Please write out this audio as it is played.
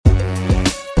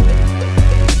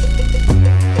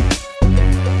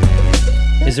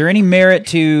Is there any merit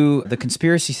to the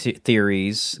conspiracy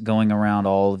theories going around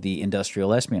all of the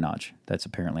industrial espionage that's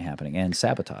apparently happening and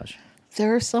sabotage?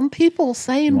 There are some people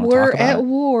saying we're at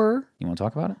war. You want to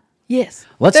talk about it? Yes.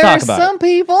 Let's talk about it. There are some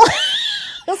people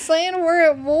saying we're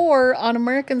at war on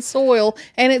American soil,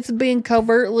 and it's being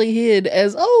covertly hid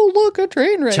as, oh, look, a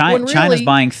train wreck. China's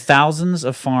buying thousands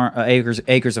of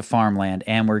acres of farmland,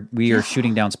 and we are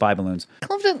shooting down spy balloons.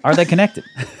 Clifton. Are they connected?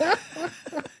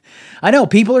 I know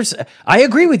people are. I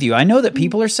agree with you. I know that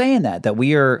people are saying that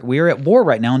we are at war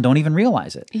right now and don't even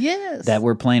realize it. Yes. That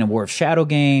we're playing a war of shadow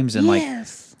games and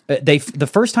yes. the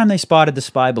first time they spotted the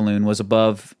spy balloon was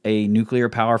above a nuclear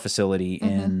power facility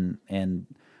in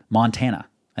Montana.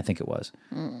 I think it was.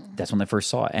 That's when they first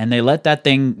saw it, and they let that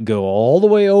thing go all the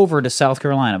way over to South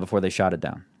Carolina before they shot it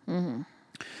down.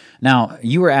 Now,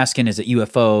 you were asking, is it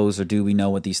UFOs or do we know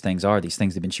what these things are? These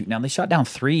things they've been shooting down. They shot down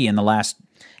 3 in the last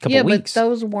couple of weeks. Yeah, but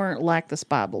those weren't like the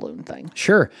spy balloon thing.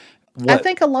 Sure. I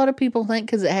think a lot of people think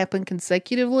because it happened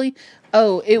consecutively,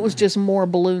 it was just more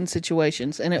balloon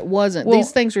situations, and it wasn't. Well,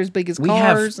 these things are as big as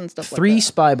cars and stuff like that. 3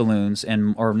 spy balloons,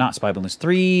 or not spy balloons,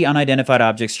 3 unidentified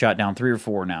objects shot down, 3 or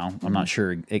 4 now. I'm not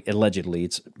sure. Allegedly,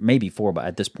 it's maybe 4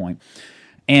 at this point.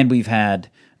 And we've had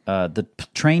the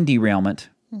train derailment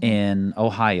in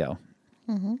Ohio,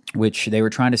 which they were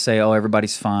trying to say, oh,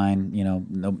 everybody's fine,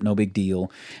 no big deal.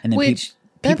 And then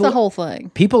that's the whole thing.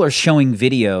 People are showing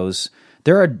videos.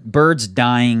 There are birds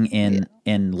dying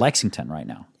in Lexington right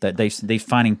now. That they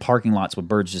finding parking lots with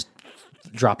birds just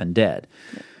dropping dead,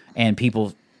 and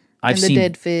people. I've seen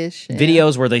dead fish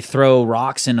videos where they throw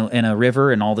rocks in a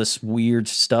river, and all this weird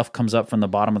stuff comes up from the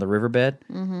bottom of the riverbed,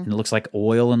 and it looks like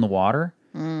oil in the water.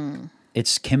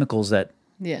 It's chemicals that.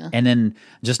 Yeah. And then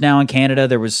just now in Canada,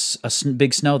 there was a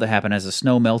big snow that happened. As the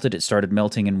snow melted, it started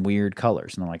melting in weird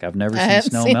colors. And I'm like, I've never seen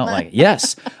snow melt like it.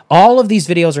 Yes. All of these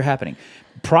videos are happening.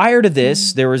 Prior to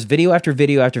this, there was video after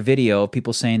video after video of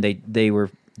people saying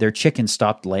their chickens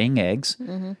stopped laying eggs,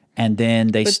 and then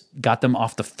they got them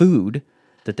off the food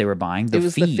that they were buying, the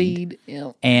feed.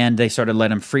 Yeah. And they started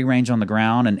letting them free range on the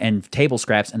ground and table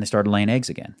scraps, and they started laying eggs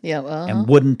again. Yeah, and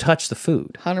wouldn't touch the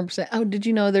food. 100%. Oh, did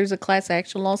you know there's a class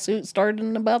action lawsuit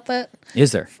starting about that?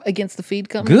 Is there? Against the feed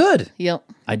company? Good. Yep.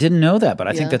 I didn't know that, but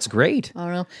I think that's great. I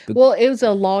don't know. Well, it was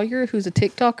a lawyer who's a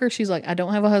TikToker. She's like, I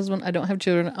don't have a husband. I don't have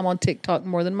children. I'm on TikTok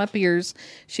more than my peers.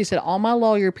 She said all my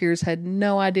lawyer peers had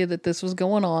no idea that this was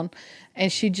going on. And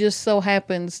she just so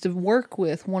happens to work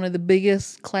with one of the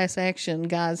biggest class action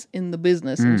guys in the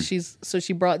business. And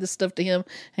she brought this stuff to him,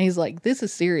 and he's like, this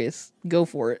is serious. Go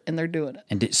for it. And they're doing it.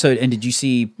 And did you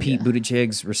see Pete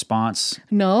Buttigieg's response?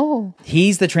 No.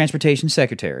 He's the transportation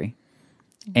secretary.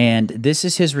 And this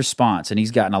is his response, and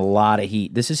he's gotten a lot of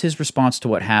heat. This is his response to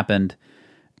what happened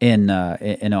in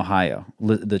Ohio,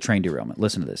 the train derailment.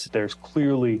 Listen to this. There's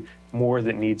clearly more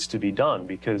that needs to be done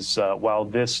because while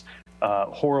this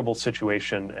horrible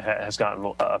situation has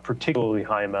gotten a particularly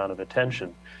high amount of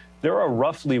attention, there are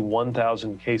roughly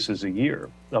 1,000 cases a year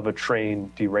of a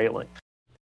train derailing.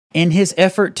 In his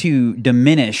effort to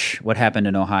diminish what happened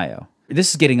in Ohio,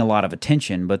 this is getting a lot of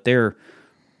attention, but there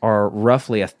are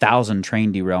roughly 1,000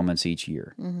 train derailments each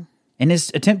year. In his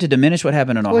attempt to diminish what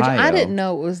happened in Ohio... Which I didn't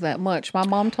know it was that much. My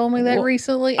mom told me that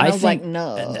recently, and I was like,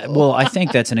 no. Well, I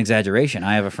think that's an exaggeration.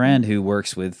 I have a friend who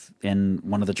works in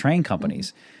one of the train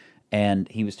companies, and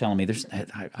he was telling me,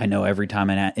 I know every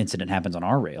time an incident happens on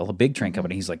our rail, a big train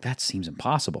company, he's like, that seems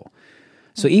impossible.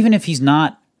 So even if he's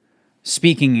not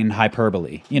speaking in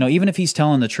hyperbole, even if he's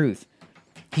telling the truth,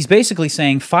 he's basically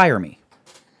saying, fire me.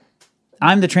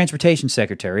 I'm the transportation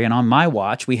secretary, and on my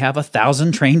watch, we have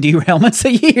 1,000 train derailments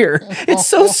a year. It's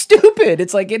so stupid.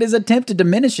 It's like in his attempt to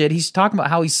diminish it, he's talking about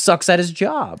how he sucks at his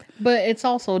job. But it's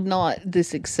also not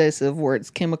this excessive where it's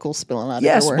chemicals spilling out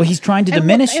Yes, everywhere. well, he's trying to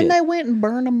diminish it. And they went and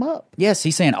burned them up. Yes,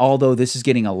 he's saying, although this is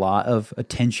getting a lot of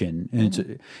attention,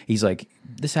 and he's like,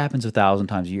 this happens 1,000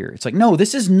 times a year. It's like, no,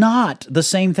 this is not the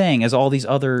same thing as all these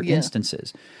other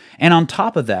instances. And on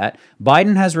top of that,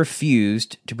 Biden has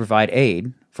refused to provide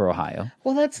aid for Ohio.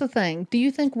 Well, that's the thing. Do you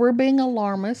think we're being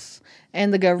alarmists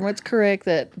and the government's correct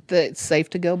that it's safe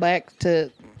to go back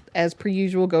to, as per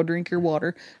usual, go drink your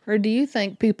water? Or do you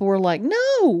think people were like,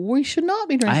 no, we should not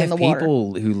be drinking the water? I have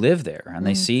people who live there, and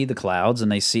they see the clouds,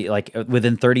 and they see, like,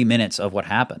 within 30 minutes of what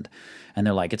happened. And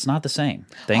they're like, it's not the same.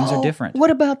 Things are different.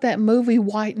 What about that movie,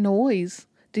 White Noise?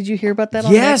 Did you hear about that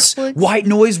on Yes, Netflix? White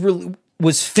Noise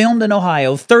was filmed in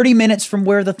Ohio, 30 minutes from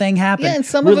where the thing happened. Yeah, and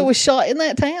some of it was shot in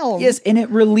that town. Yes, and it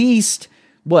released,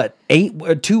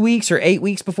 2 weeks or 8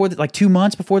 weeks before, 2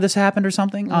 months before this happened or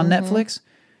something on Netflix?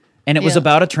 And it was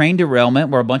about a train derailment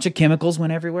where a bunch of chemicals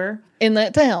went everywhere. In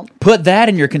that town. Put that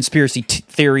in your conspiracy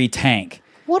theory tank.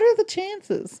 What are the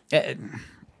chances?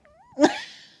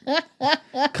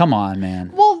 Come on,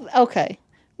 man. Well, okay.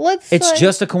 It's say,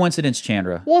 just a coincidence,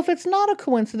 Chandra. Well, if it's not a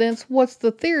coincidence, what's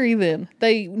the theory then?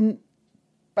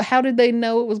 How did they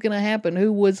know it was going to happen?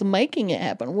 Who was making it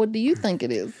happen? What do you think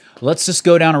it is? Let's just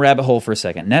go down a rabbit hole for a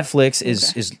second. Netflix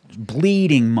is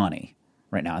bleeding money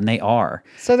right now, and they are.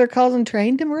 So they're causing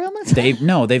train derailments?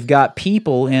 They've got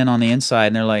people in on the inside,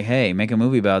 and they're like, "Hey, make a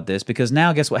movie about this," because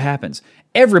now guess what happens?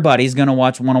 Everybody's going to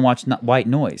want to watch White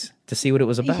Noise to see what it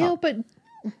was about. Yeah, but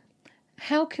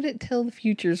how could it tell the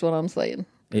future? Is what I'm saying.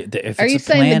 If Are it's you a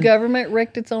saying plan, the government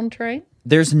wrecked its own train?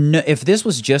 there's no? If this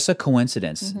was just a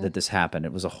coincidence that this happened,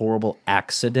 it was a horrible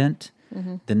accident.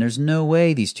 Then there's no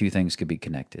way these two things could be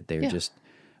connected. They're just.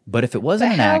 But if it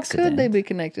wasn't But an how accident, could they be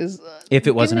connected? If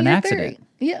it wasn't give me an your theory. accident.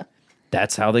 Yeah.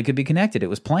 that's how they could be connected. It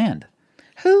was planned.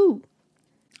 Who?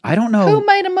 I don't know. Who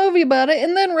made a movie about it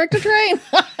and then wrecked a train?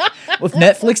 Well, if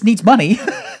Netflix needs money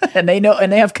and they know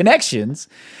and they have connections,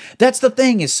 that's the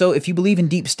thing is, so if you believe in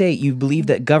deep state, you believe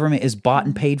that government is bought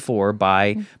and paid for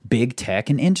by big tech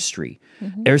and industry.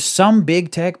 There's some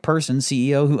big tech person,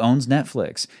 CEO, who owns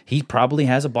Netflix. He probably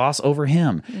has a boss over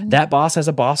him. That boss has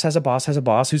a boss, has a boss, has a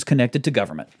boss who's connected to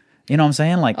government. You know what I'm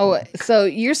saying? Like, Oh, so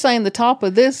you're saying the top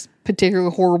of this particular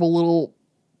horrible little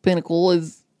pinnacle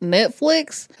is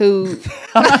Netflix, who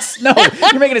no,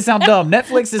 you're making it sound dumb.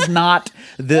 Netflix is not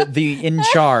the in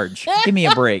charge. Give me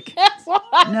a break.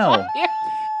 No.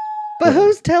 but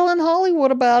who's telling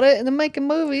Hollywood about it and then making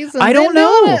movies? And I don't then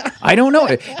doing know. it? I don't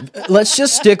know. Let's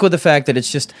just stick with the fact that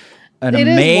it's just an It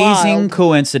is amazing wild.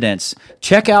 coincidence.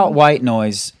 Check out White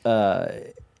Noise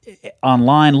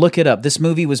online. Look it up. This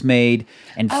movie was made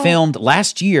and filmed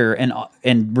last year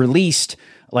and released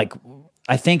like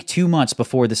I think 2 months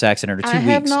before this accident or 2 I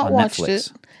have weeks not on watched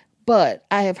Netflix. it, but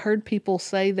I have heard people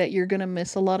say that you're going to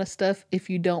miss a lot of stuff if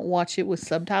you don't watch it with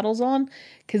subtitles on,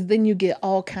 because then you get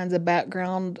all kinds of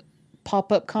background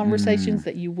pop-up conversations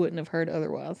that you wouldn't have heard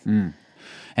otherwise. And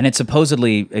it's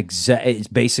supposedly it's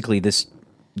basically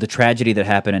the tragedy that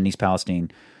happened in East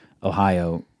Palestine,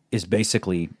 Ohio, is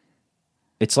basically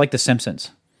it's like The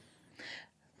Simpsons.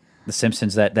 The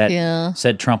Simpsons that Yeah.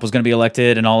 said Trump was going to be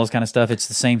elected and all this kind of stuff. It's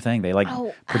the same thing. They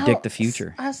predict Oh, the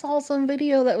future. I saw some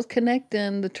video that was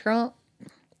connecting the Trump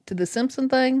to the Simpson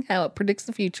thing, how it predicts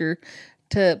the future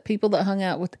to people that hung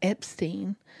out with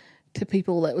Epstein, to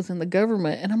people that was in the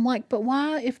government. And I'm like, but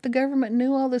why, if the government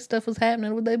knew all this stuff was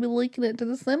happening, would they be leaking it to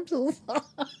the Simpsons?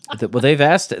 Well,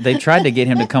 they've tried to get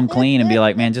him to come clean and be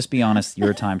like, man, just be honest. You're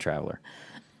a time traveler.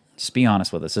 Just be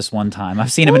honest with us this one time.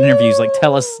 I've seen him in interviews like,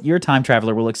 tell us you're a time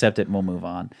traveler. We'll accept it and we'll move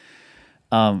on.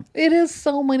 It is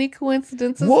so many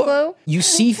coincidences, though. You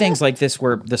see things like this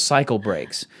where the cycle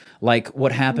breaks, like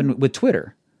what happened with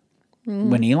Twitter.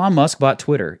 When Elon Musk bought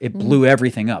Twitter, it blew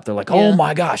everything up. They're like, oh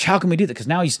my gosh, how can we do that? Because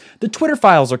now the Twitter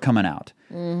files are coming out.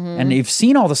 And you've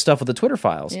seen all the stuff with the Twitter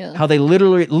files, how they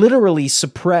literally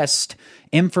suppressed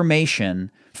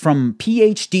information from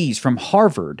PhDs from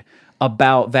Harvard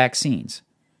about vaccines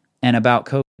and about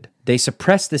COVID. They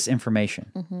suppressed this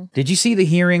information. Did you see the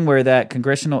hearing where that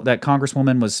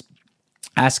congresswoman was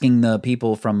asking the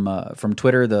people from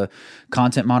Twitter, the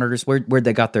content monitors, where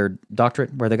they got their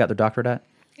doctorate, where they got their doctorate at?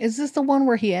 Is this the one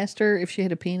where he asked her if she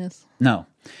had a penis? No.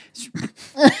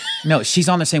 No, she's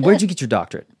on there saying, where'd you get your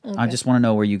doctorate? I just want to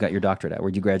know where you got your doctorate at, where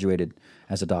you graduated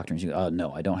as a doctor. And she goes,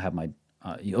 no, I don't have my,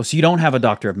 so you don't have a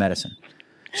doctor of medicine.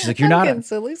 She's like,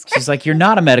 she's like, you're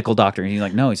not a medical doctor. And he's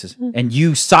like, no, he says, and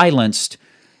you silenced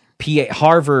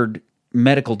Harvard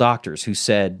medical doctors who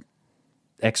said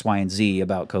X, Y, and Z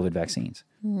about COVID vaccines.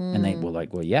 And they were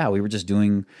like, well, yeah, we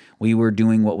were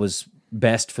doing what was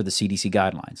best for the CDC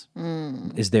guidelines.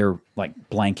 Is their like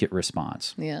blanket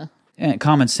response. Yeah. And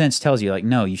common sense tells you like,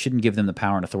 no, you shouldn't give them the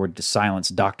power and authority to silence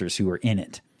doctors who are in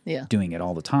it. Yeah. Doing it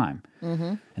all the time.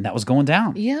 And that was going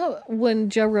down. Yeah, when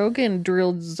Joe Rogan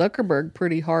drilled Zuckerberg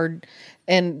pretty hard,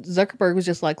 and Zuckerberg was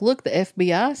just like, look, the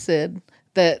FBI said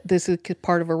that this is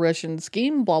part of a Russian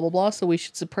scheme, blah, blah, blah, so we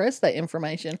should suppress that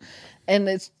information. And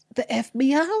it's the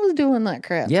FBI was doing that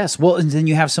crap. Yes. Well, and then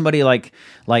you have somebody like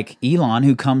Elon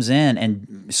who comes in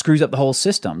and screws up the whole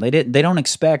system. They don't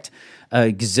expect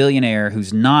a gazillionaire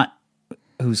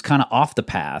who's kind of off the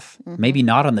path, maybe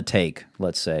not on the take,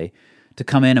 let's say, to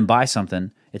come in and buy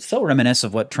something. It's so reminiscent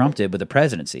of what Trump did with the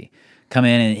presidency. Come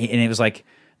in and it was like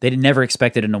they never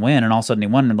expected him to win, and all of a sudden he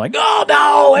won, and like, oh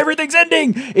no, everything's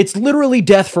ending. It's literally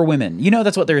death for women. You know,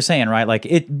 that's what they were saying, right? Like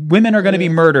women are going to be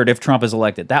murdered if Trump is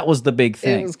elected. That was the big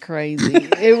thing. It was crazy.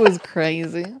 It was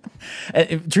crazy.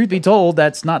 Truth be told,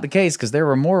 that's not the case because there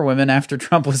were more women after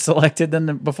Trump was elected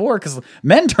than before because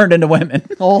men turned into women.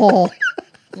 Oh,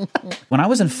 When I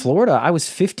was in Florida, I was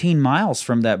 15 miles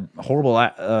from that horrible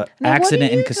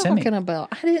accident in Kissimmee. What are you talking about?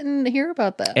 I didn't hear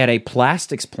about that. At a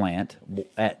plastics plant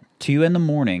at 2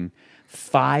 a.m,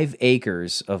 5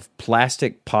 acres of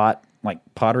plastic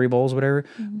pottery bowls, whatever,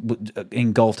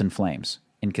 engulfed in flames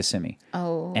in Kissimmee.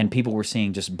 Oh. And people were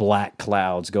seeing just black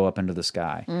clouds go up into the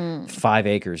sky. 5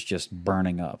 acres just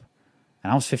burning up.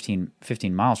 And I was 15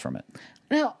 miles from it.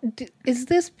 Now, is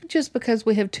this just because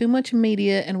we have too much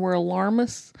media and we're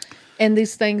alarmists, and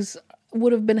these things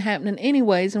would have been happening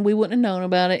anyways, and we wouldn't have known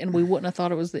about it, and we wouldn't have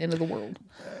thought it was the end of the world?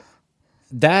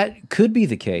 That could be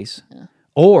the case. Yeah.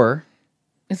 Or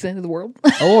it's the end of the world.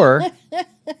 Or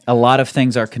a lot of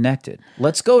things are connected.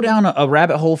 Let's go down a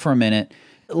rabbit hole for a minute.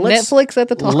 Netflix at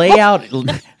the top.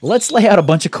 Let's lay out a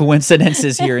bunch of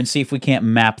coincidences here and see if we can't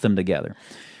map them together.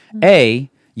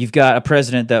 You've got a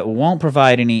president that won't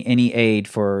provide any aid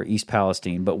for East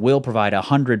Palestine, but will provide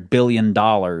 $100 billion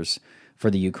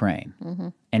for the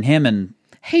Ukraine. And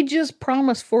he just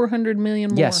promised $400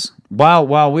 million more. Yes,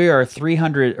 while we are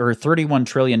 $31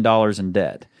 trillion in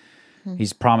debt,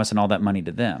 he's promising all that money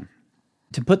to them.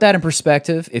 To put that in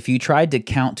perspective, if you tried to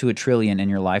count to 1 trillion in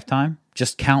your lifetime,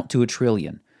 just count to 1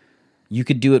 trillion. You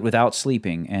could do it without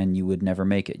sleeping, and you would never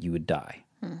make it. You would die.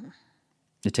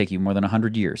 It'd take you more than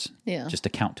 100 years just to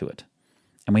count to it.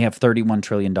 And we have $31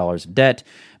 trillion of debt,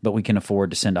 but we can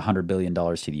afford to send $100 billion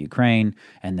to the Ukraine,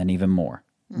 and then even more.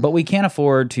 But we can't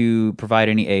afford to provide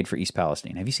any aid for East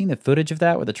Palestine. Have you seen the footage of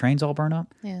that where the trains all burn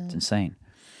up? Yeah. It's insane.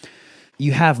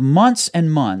 You have months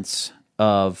and months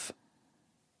of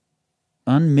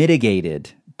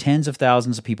unmitigated tens of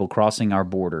thousands of people crossing our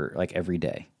border like every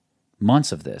day.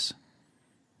 Months of this.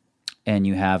 And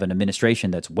you have an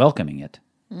administration that's welcoming it.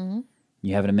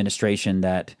 You have an administration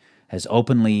that has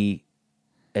openly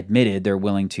admitted they're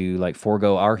willing to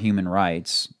forego our human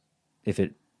rights if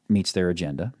it meets their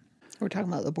agenda. We're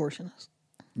talking about the abortionists.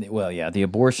 Well, yeah, the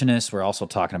abortionists. We're also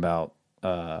talking about,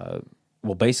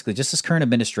 basically just this current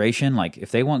administration. Like, if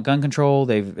they want gun control,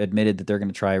 they've admitted that they're going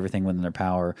to try everything within their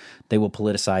power. They will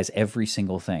politicize every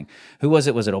single thing. Who was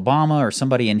it? Was it Obama or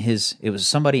somebody in his? It was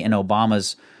somebody in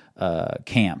Obama's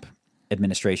camp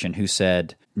administration who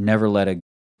said, "Never let a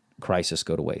crisis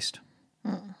go to waste."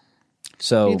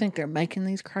 So, do you think they're making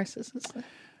these crises?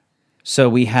 So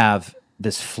we have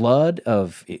this flood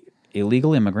of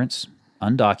illegal immigrants,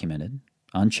 undocumented,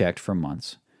 unchecked for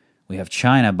months. We have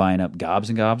China buying up gobs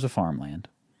and gobs of farmland.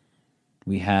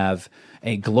 We have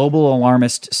a global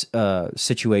alarmist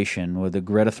situation where the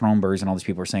Greta Thunbergs and all these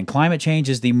people are saying climate change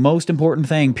is the most important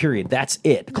thing, period. That's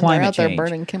it. Climate change. They're out there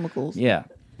burning chemicals. Yeah.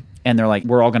 And they're like,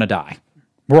 we're all going to die.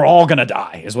 We're all going to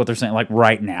die is what they're saying, like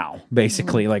right now,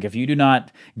 basically. Like, if you do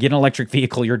not get an electric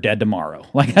vehicle, you're dead tomorrow.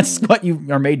 Like, that's what you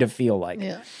are made to feel like.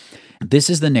 Yeah. This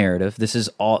is the narrative. This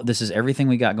is everything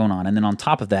we got going on. And then on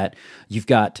top of that, you've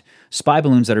got spy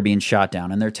balloons that are being shot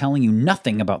down, and they're telling you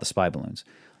nothing about the spy balloons.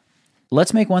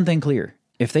 Let's make one thing clear.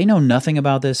 If they know nothing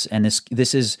about this, and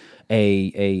this is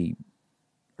a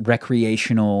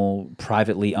recreational,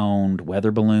 privately owned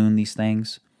weather balloon, these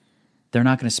things, they're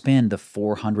not going to spend the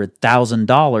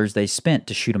 $400,000 they spent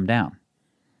to shoot them down.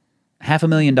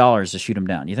 $500,000 to shoot them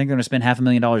down. You think they're going to spend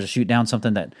 $500,000 to shoot down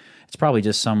something that it's probably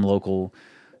just some local,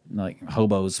 like,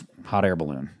 hobo's hot air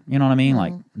balloon? You know what I mean?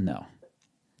 Like, no.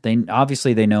 They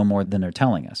know more than they're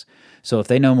telling us. So if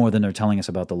they know more than they're telling us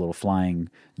about the little flying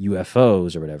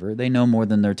UFOs or whatever, they know more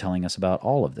than they're telling us about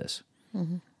all of this.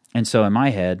 And so in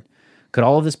my head, could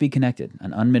all of this be connected?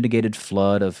 An unmitigated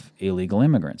flood of illegal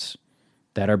immigrants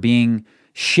that are being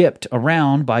shipped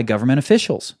around by government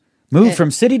officials, moved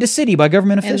from city to city by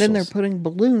government officials. And then they're putting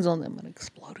balloons on them and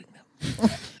exploding them.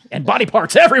 And body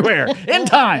parts everywhere. End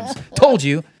times. Told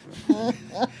you.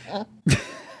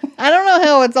 I don't know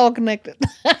how it's all connected.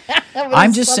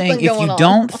 I'm just saying, if you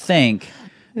don't think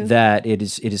that it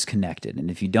is connected, and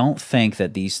if you don't think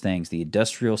that these things, the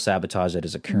industrial sabotage that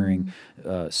is occurring,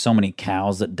 so many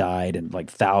cows that died, and like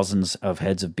thousands of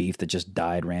heads of beef that just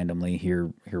died randomly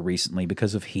here recently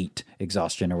because of heat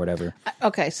exhaustion or whatever.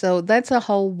 Okay, so that's a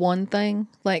whole one thing.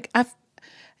 Like,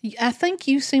 I think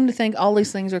you seem to think all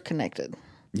these things are connected.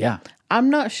 Yeah. I'm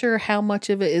not sure how much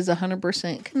of it is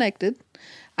 100% connected.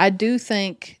 I do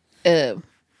think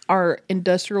our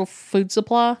industrial food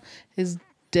supply is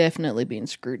definitely being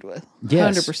screwed with.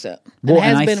 Yes. 100%. Well, it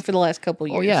has been for the last couple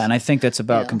of years. Oh, yeah, and I think that's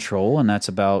about control, and that's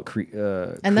about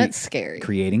and that's scary.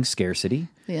 Creating scarcity.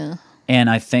 Yeah. And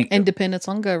I think and dependence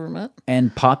on government.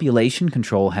 And population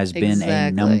control has been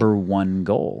a number one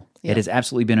goal. Yep. It has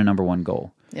absolutely been a number one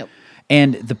goal. Yep.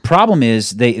 And the problem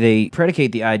is they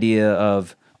predicate the idea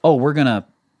of, we're going to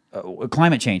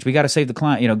climate change. We got to save the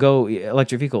climate, go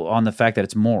electric vehicle, on the fact that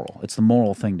it's moral. It's the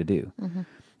moral thing to do.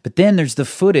 But then there's the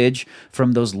footage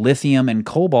from those lithium and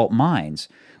cobalt mines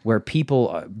where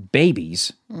people,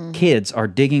 babies, kids, are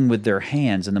digging with their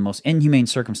hands in the most inhumane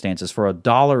circumstances for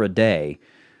 $1 a day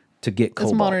to get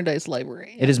cobalt. It's modern day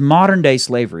slavery. It is modern day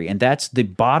slavery, and that's the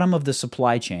bottom of the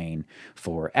supply chain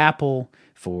for Apple,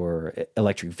 for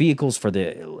electric vehicles, for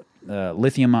the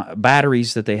lithium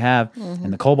batteries that they have,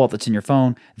 and the cobalt that's in your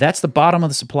phone. That's the bottom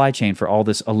of the supply chain for all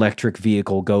this electric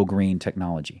vehicle go green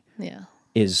technology. Yeah.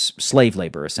 Is slave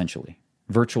labor, essentially,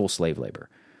 virtual slave labor.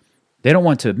 They don't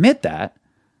want to admit that,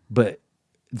 but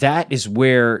that is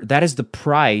the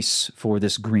price for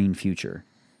this green future,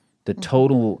 the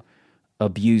total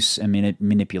abuse and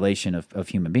manipulation of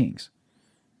human beings.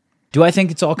 Do I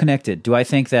think it's all connected? Do I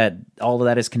think that all of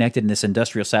that is connected and this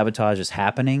industrial sabotage is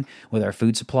happening with our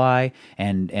food supply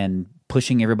and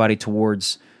pushing everybody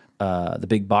towards the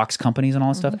big box companies and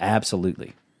all that stuff?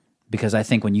 Absolutely. Because I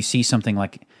think when you see something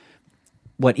like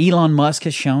what Elon Musk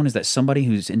has shown is that somebody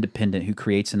who's independent, who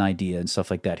creates an idea and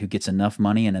stuff like that, who gets enough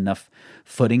money and enough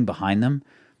footing behind them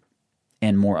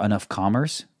and enough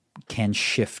commerce can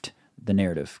shift the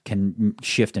narrative, can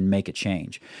shift and make a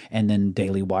change. And then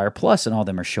Daily Wire Plus and all of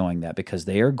them are showing that because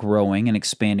they are growing and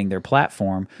expanding their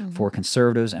platform for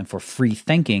conservatives and for free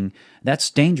thinking. That's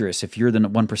dangerous. If you're the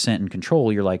 1% in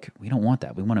control, you're like, we don't want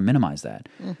that. We want to minimize that.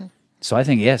 So I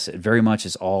think, yes, it very much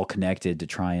is all connected to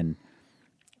try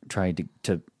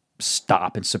to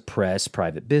stop and suppress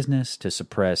private business, to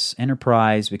suppress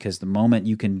enterprise, because the moment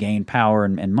you can gain power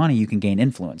and money, you can gain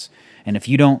influence. And if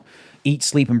you don't eat,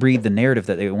 sleep, and breathe the narrative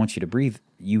that they want you to breathe,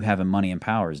 you having money and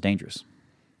power is dangerous.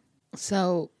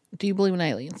 So, do you believe in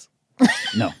aliens?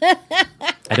 No.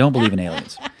 I don't believe in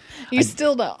aliens. You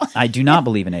still don't? I do not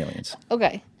believe in aliens.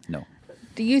 Okay. No.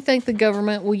 Do you think the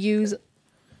government will use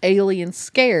alien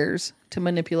scares to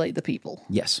manipulate the people?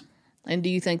 Yes. And do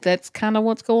you think that's kind of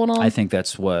what's going on? I think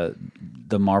that's what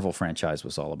the Marvel franchise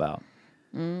was all about.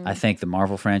 I think the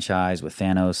Marvel franchise with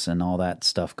Thanos and all that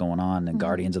stuff going on and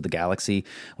Guardians of the Galaxy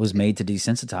was made to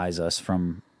desensitize us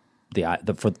from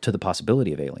to the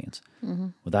possibility of aliens,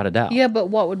 without a doubt. Yeah, but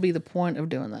what would be the point of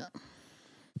doing that?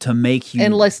 To make you...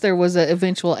 Unless there was an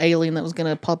eventual alien that was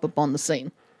going to pop up on the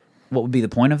scene. What would be the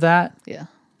point of that? Yeah.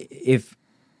 If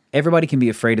everybody can be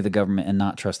afraid of the government and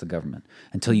not trust the government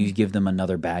until you give them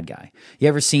another bad guy. You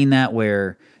ever seen that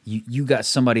where you got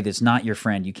somebody that's not your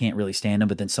friend, you can't really stand them,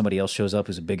 but then somebody else shows up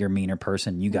who's a bigger, meaner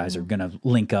person, and you guys are going to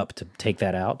link up to take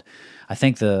that out? I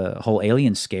think the whole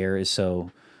alien scare is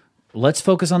so... Let's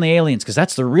focus on the aliens because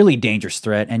that's the really dangerous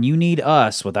threat, and you need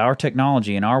us with our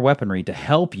technology and our weaponry to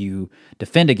help you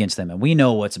defend against them, and we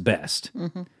know what's best.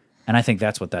 And I think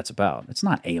that's what that's about. It's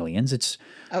not aliens. It's...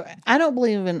 Okay. I don't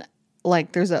believe in...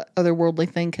 Like, there's a otherworldly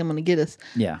thing coming to get us.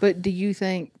 Yeah. But do you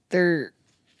think there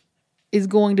is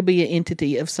going to be an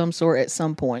entity of some sort at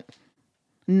some point?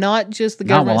 Not just the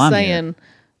government saying,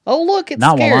 "Oh, look, it's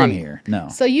not scary." Not while I'm here. No.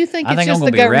 So you think I it's think just I'm the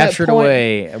gonna be government raptured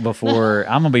away before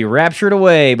I'm gonna be raptured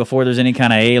away before there's any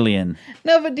kind of alien.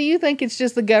 No, but do you think it's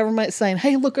just the government saying,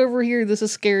 "Hey, look over here. This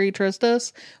is scary. Trust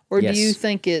us," or Yes. do you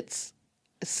think it's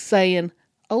saying,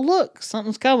 "Oh, look,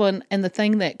 something's coming," and the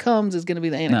thing that comes is going to be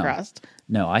the Antichrist?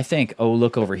 No, I think, oh,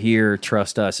 look over here,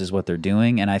 trust us is what they're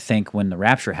doing. And I think when the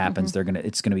rapture happens,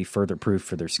 it's gonna be further proof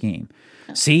for their scheme.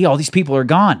 See, all these people are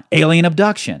gone. Alien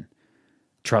abduction.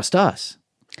 Trust us.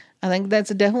 I think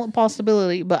that's a definite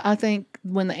possibility, but I think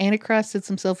when the Antichrist sets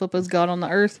himself up as God on the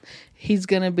earth, he's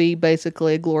going to be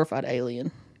basically a glorified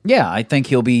alien. Yeah, I think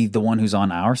he'll be the one who's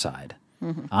on our side.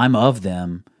 I'm of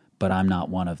them, but I'm not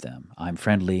one of them. I'm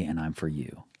friendly and I'm for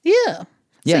you. Yeah.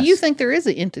 Yes. So you think there is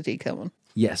an entity coming?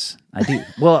 Yes, I do.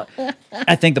 Well,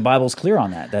 I think the Bible's clear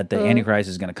on that the Antichrist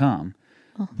is going to come,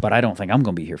 but I don't think I'm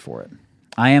going to be here for it.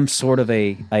 I am sort of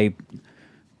a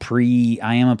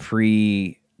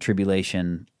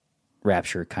pre-tribulation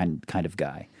rapture kind of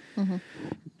guy.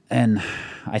 And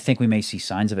I think we may see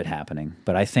signs of it happening,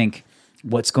 but I think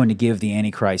what's going to give the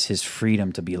Antichrist his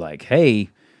freedom to be like, hey,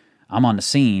 I'm on the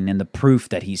scene, and the proof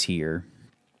that he's here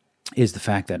is the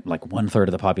fact that like 1/3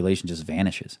 of the population just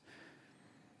vanishes.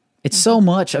 It's so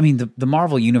much. I mean, the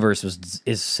Marvel universe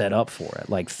is set up for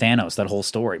it. Like Thanos, that whole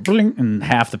story, bling, and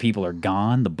half the people are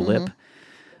gone. The blip.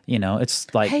 You know,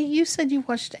 it's like... Hey, you said you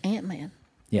watched Ant-Man.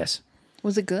 Yes.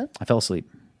 Was it good? I fell asleep.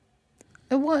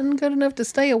 It wasn't good enough to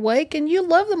stay awake, and you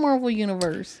love the Marvel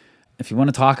universe. If you want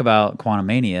to talk about Quantum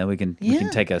Mania, we can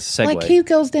take a segue. Like, he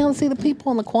goes down to see the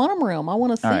people in the quantum realm. I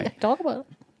want to see right. talk about it.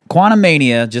 Quantum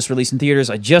Mania, just released in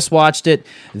theaters. I just watched it.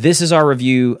 This is our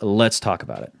review. Let's talk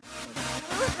about it.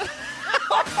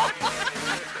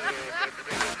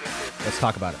 Let's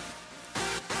talk about it.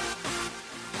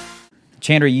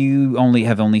 Chandra, you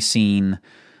have only seen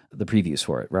the previews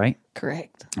for it, right?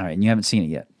 Correct. All right, and you haven't seen it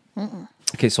yet.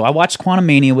 Okay, so I watched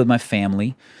Quantumania with my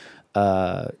family.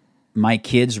 My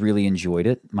kids really enjoyed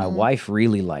it. My wife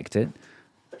really liked it.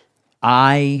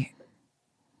 I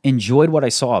enjoyed what I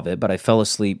saw of it, but I fell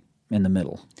asleep in the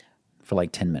middle for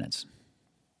like 10 minutes.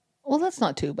 Well, that's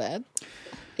not too bad.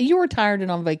 You were tired and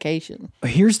on vacation.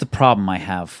 Here's the problem I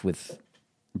have with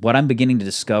what I'm beginning to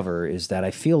discover is that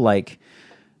I feel like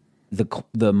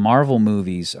the Marvel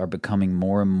movies are becoming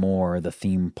more and more the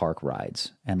theme park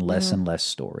rides and less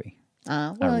story.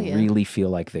 Well, I really feel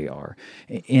like they are.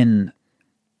 In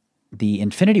the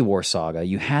Infinity War saga,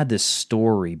 you had this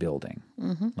story building,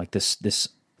 like this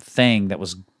thing that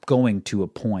was going to a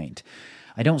point.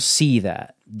 I don't see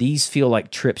that. These feel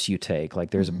like trips you take.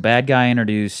 Like there's a bad guy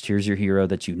introduced. Here's your hero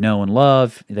that you know and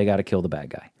love. They got to kill the bad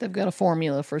guy. They've got a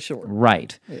formula for sure.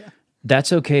 Right. Yeah.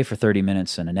 That's okay for 30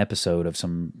 minutes in an episode of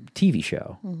some TV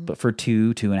show. But for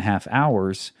 2.5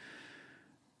 hours,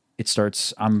 it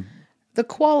starts... The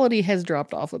quality has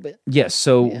dropped off a bit. Yes,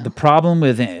 so the problem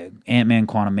with Ant-Man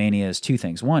Quantumania is two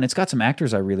things. One, it's got some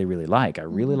actors I really, really like. I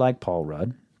really like Paul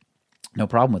Rudd. No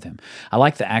problem with him. I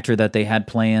like the actor that they had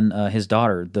playing his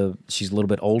daughter. She's a little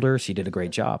bit older. She did a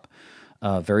great job.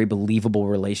 Very believable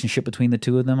relationship between the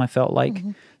two of them, I felt like.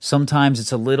 Sometimes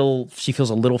she feels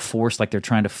a little forced, like they're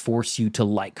trying to force you to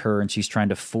like her, and she's trying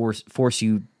to force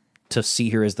you to see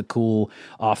her as the cool,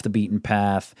 off the beaten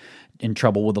path, in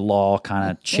trouble with the law kind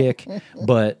of chick.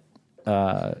 But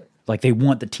like they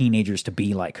want the teenagers to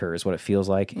be like her is what it feels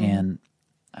like. And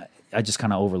I just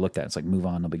kind of overlook that. It's like, move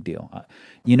on, no big deal.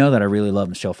 You know that I really love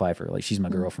Michelle Pfeiffer. Like she's my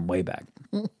girl from way back.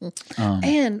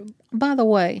 And by the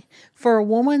way, for a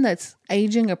woman that's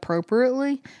aging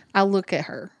appropriately, I look at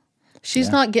her. She's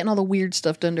not getting all the weird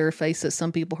stuff done to her face that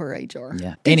some people her age are.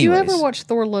 Yeah. Did you Anyways. ever watch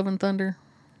Thor: Love and Thunder?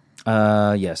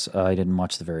 Yes, I didn't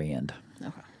watch the very end.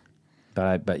 Okay.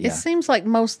 But yeah. It seems like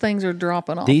most things are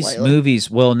dropping off These lately.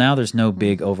 movies, well, now there's no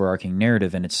big overarching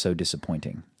narrative, and it's so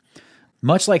disappointing.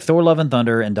 Much like Thor: Love and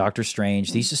Thunder and Doctor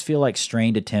Strange, these just feel like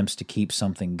strained attempts to keep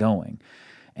something going.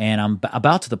 And I'm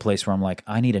about to the place where I'm like,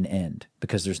 I need an end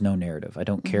because there's no narrative. I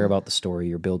don't care about the story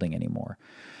you're building anymore.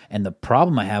 And the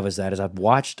problem I have is I've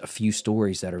watched a few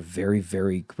stories that are very,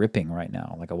 very gripping right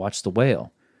now. Like I watched The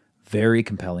Whale, very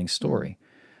compelling story.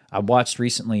 I watched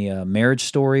recently a Marriage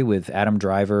Story with Adam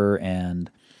Driver and...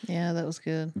 Yeah, that was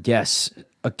good. Yes,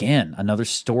 again, another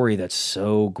story that's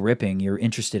so gripping. You're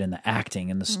interested in the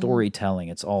acting and the storytelling.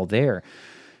 It's all there.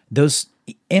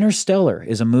 Interstellar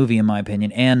is a movie, in my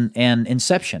opinion, and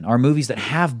Inception are movies that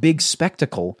have big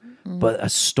spectacle, but a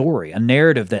story, a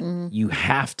narrative that you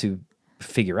have to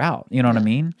figure out. You know what I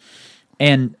mean?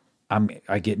 And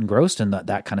I get engrossed in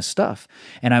that kind of stuff.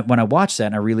 And when I watch that,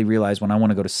 and I really realize when I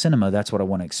want to go to cinema, that's what I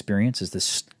want to experience is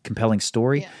this compelling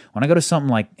story. Yeah. When I go to something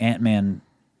like Ant-Man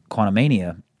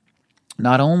Quantumania,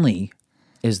 not only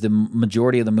is the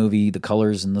majority of the movie the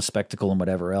colors and the spectacle and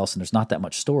whatever else, and there's not that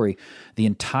much story, the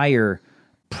entire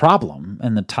problem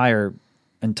and the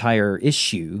entire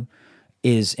issue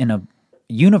is in a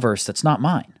universe that's not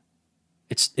mine.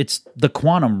 It's the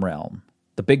quantum realm.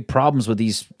 The big problems with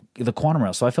the quantum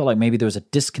realm. So I felt like maybe there was a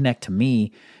disconnect to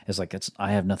me. It's like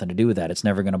I have nothing to do with that. It's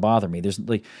never going to bother me.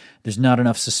 There's not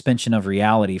enough suspension of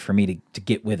reality for me to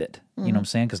get with it. You know what I'm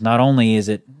saying? Because not only is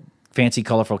it fancy,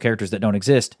 colorful characters that don't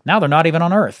exist, now they're not even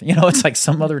on Earth. You know, it's like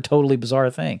some other totally bizarre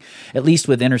thing. At least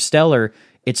with Interstellar,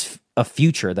 it's a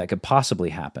future that could possibly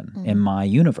happen in my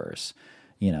universe.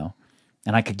 You know,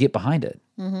 and I could get behind it.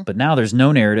 But now there's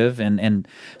no narrative, and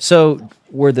so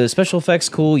were the special effects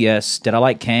cool? Yes. Did I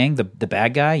like Kang, the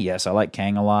bad guy? Yes, I like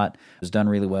Kang a lot. It was done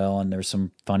really well, and there's some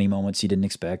funny moments you didn't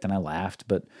expect, and I laughed.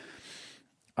 But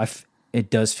it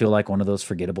does feel like one of those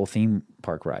forgettable theme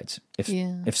park rides.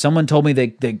 If someone told me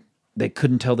they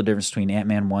couldn't tell the difference between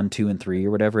Ant-Man 1, 2, and 3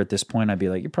 or whatever at this point, I'd be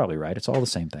like, you're probably right. It's all the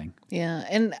same thing. Yeah,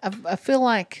 and I feel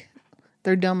like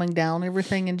they're dumbing down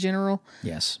everything in general.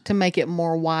 Yes. To make it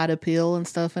more wide appeal and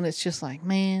stuff. And it's just like,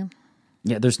 man.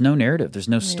 Yeah, there's no narrative. There's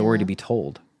no story to be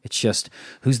told. It's just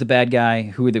who's the bad guy,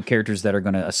 who are the characters that are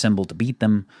going to assemble to beat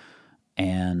them,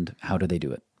 and how do they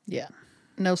do it? Yeah.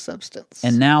 No substance.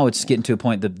 And now it's getting to a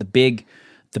point that the big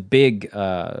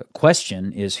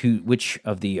question is which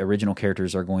of the original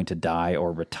characters are going to die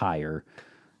or retire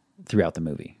throughout the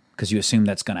movie. Because you assume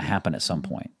that's going to happen at some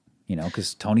point. You know,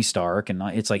 because Tony Stark, and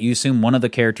it's like you assume one of the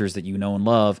characters that you know and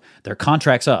love, their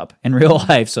contract's up in real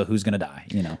life, so who's going to die,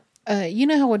 you know? You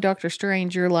know how with Doctor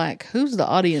Strange, you're like, who's the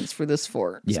audience for this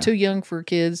for? It's too young for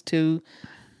kids,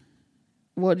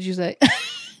 what did you say?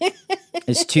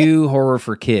 It's too horror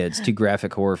for kids, too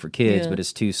graphic horror for kids, but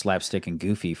it's too slapstick and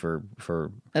goofy for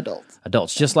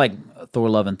adults. Just like Thor: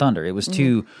 Love and Thunder. It was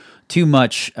too too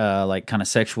much like kind of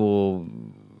sexual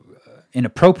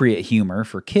inappropriate humor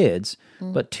for kids,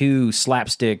 but too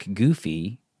slapstick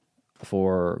goofy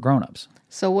for grown-ups.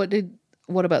 So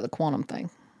what about the quantum thing?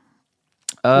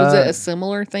 Was it a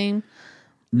similar theme?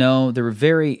 No, there were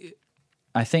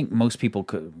I think most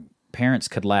parents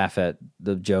could laugh at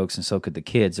the jokes, and so could the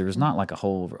kids. There was not like a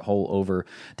whole over.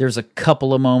 There's a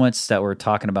couple of moments that were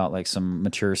talking about like some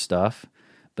mature stuff,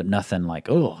 but nothing like,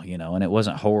 and it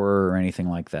wasn't horror or anything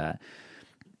like that.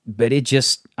 But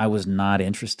I was not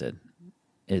interested.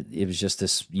 It was just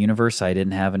this universe I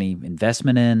didn't have any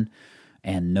investment in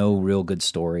and no real good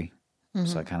story.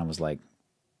 So I kind of was like,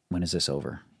 when is this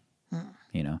over?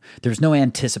 There's no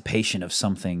anticipation of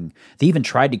something. They even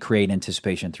tried to create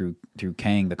anticipation through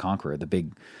Kang the Conqueror, the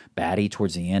big baddie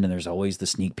towards the end, and there's always the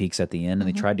sneak peeks at the end, and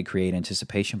they tried to create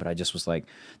anticipation, but I just was like,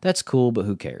 that's cool, but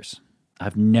who cares?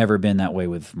 I've never been that way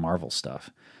with Marvel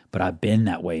stuff, but I've been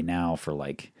that way now for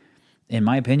like, in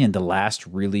my opinion, the last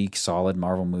really solid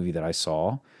Marvel movie that I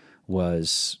saw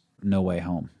was No Way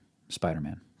Home,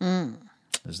 Spider-Man.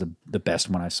 It was the best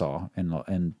one I saw,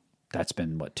 and that's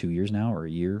been, 2 years now, or a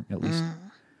year at least?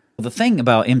 Well, the thing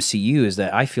about MCU is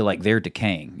that I feel like they're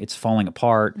decaying. It's falling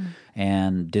apart,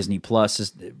 and Disney Plus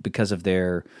is, because of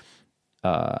their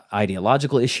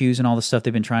ideological issues and all the stuff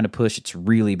they've been trying to push, it's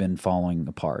really been falling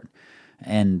apart.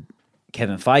 And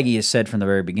Kevin Feige has said from the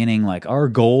very beginning, like,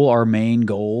 our main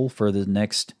goal for the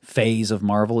next phase of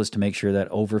Marvel is to make sure that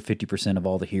over 50% of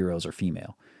all the heroes are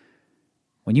female.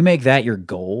 When you make that your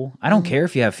goal, I don't care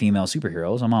if you have female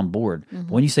superheroes, I'm on board.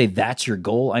 But when you say that's your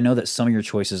goal, I know that some of your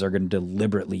choices are going to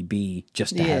deliberately be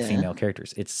just to have female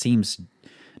characters. It seems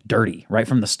dirty right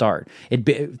from the start.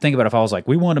 Think about if I was like,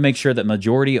 we want to make sure that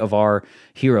majority of our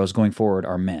heroes going forward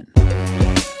are men.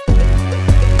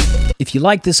 If you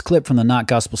like this clip from the Not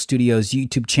Gospel Studios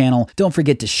YouTube channel, don't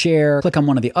forget to share. Click on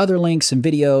one of the other links and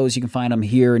videos. You can find them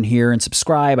here, and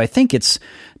subscribe. I think it's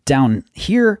down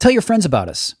here. Tell your friends about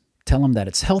us. Tell them that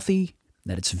it's healthy,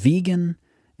 that it's vegan,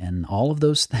 and all of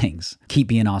those things. Keep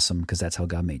being awesome, because that's how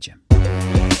God made you.